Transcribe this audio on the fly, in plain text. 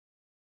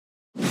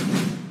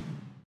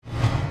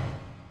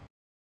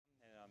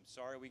I'm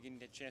sorry we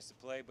didn't get a chance to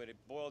play, but it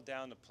boiled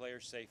down to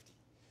player safety.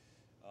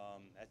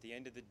 At the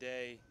end of the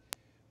day,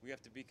 we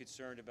have to be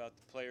concerned about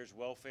the players'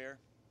 welfare.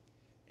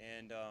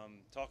 And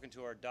talking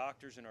to our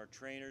doctors and our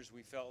trainers,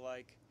 we felt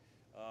like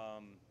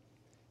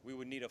we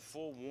would need a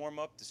full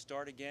warm-up to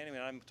start again. I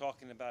mean, I'm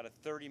talking about a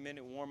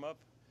 30-minute warm-up.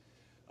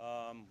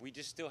 We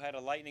just still had a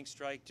lightning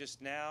strike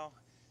just now,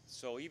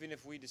 so even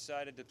if we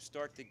decided to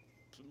start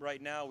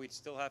right now, we'd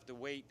still have to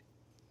wait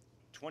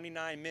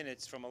 29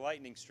 minutes from a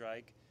lightning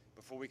strike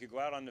before we could go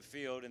out on the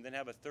field and then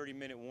have a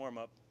 30-minute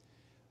warm-up.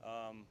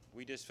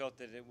 We just felt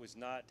that it was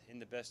not in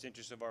the best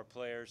interest of our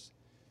players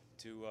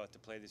to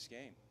play this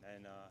game.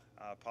 And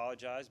I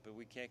apologize, but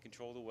we can't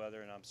control the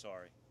weather, and I'm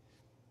sorry.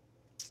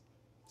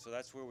 So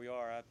that's where we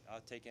are.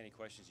 I'll take any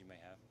questions you may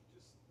have.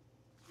 Just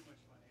too much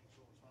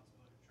financial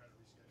responsibility to try to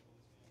reschedule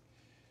this game?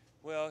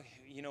 Well,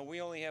 you know,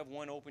 we only have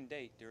one open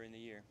date during the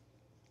year,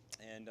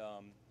 and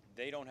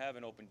they don't have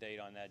an open date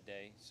on that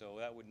day, so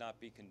that would not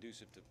be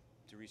conducive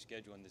to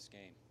rescheduling this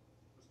game.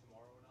 Was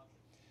tomorrow an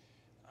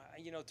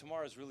option? You know,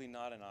 tomorrow's really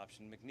not an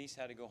option. McNeese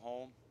had to go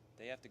home.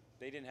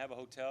 They didn't have a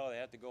hotel. They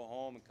had to go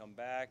home and come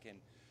back, and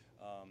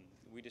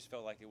we just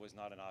felt like it was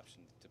not an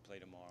option to play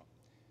tomorrow.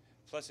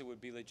 Plus, it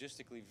would be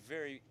logistically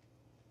very,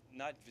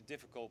 not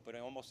difficult, but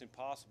almost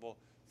impossible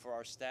for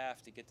our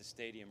staff to get the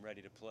stadium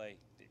ready to play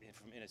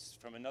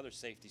from another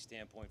safety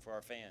standpoint for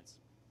our fans.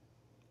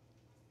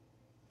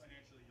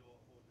 Financially, you'll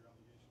hold your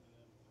obligation to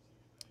them as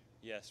you get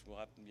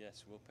paid?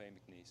 Yes, we'll pay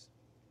McNeese.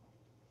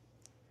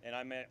 And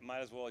I might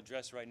as well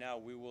address right now,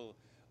 we will,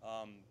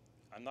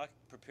 I'm not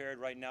prepared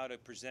right now to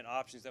present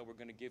options that we're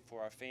going to give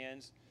for our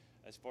fans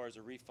as far as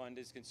a refund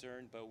is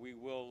concerned, but we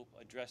will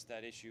address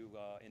that issue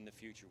in the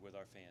future with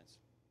our fans.